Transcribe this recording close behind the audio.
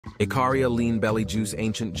Icaria Lean Belly Juice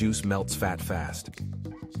Ancient Juice melts fat fast.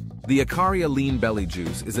 The Icaria Lean Belly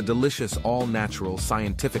Juice is a delicious, all-natural,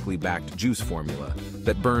 scientifically backed juice formula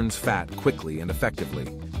that burns fat quickly and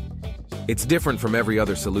effectively. It's different from every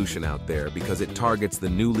other solution out there because it targets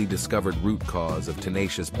the newly discovered root cause of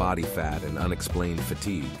tenacious body fat and unexplained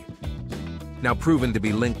fatigue, now proven to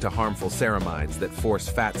be linked to harmful ceramides that force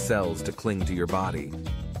fat cells to cling to your body.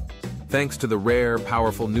 Thanks to the rare,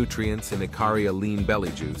 powerful nutrients in Icaria Lean Belly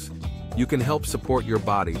Juice, you can help support your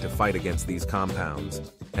body to fight against these compounds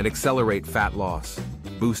and accelerate fat loss,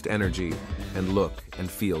 boost energy, and look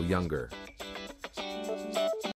and feel younger.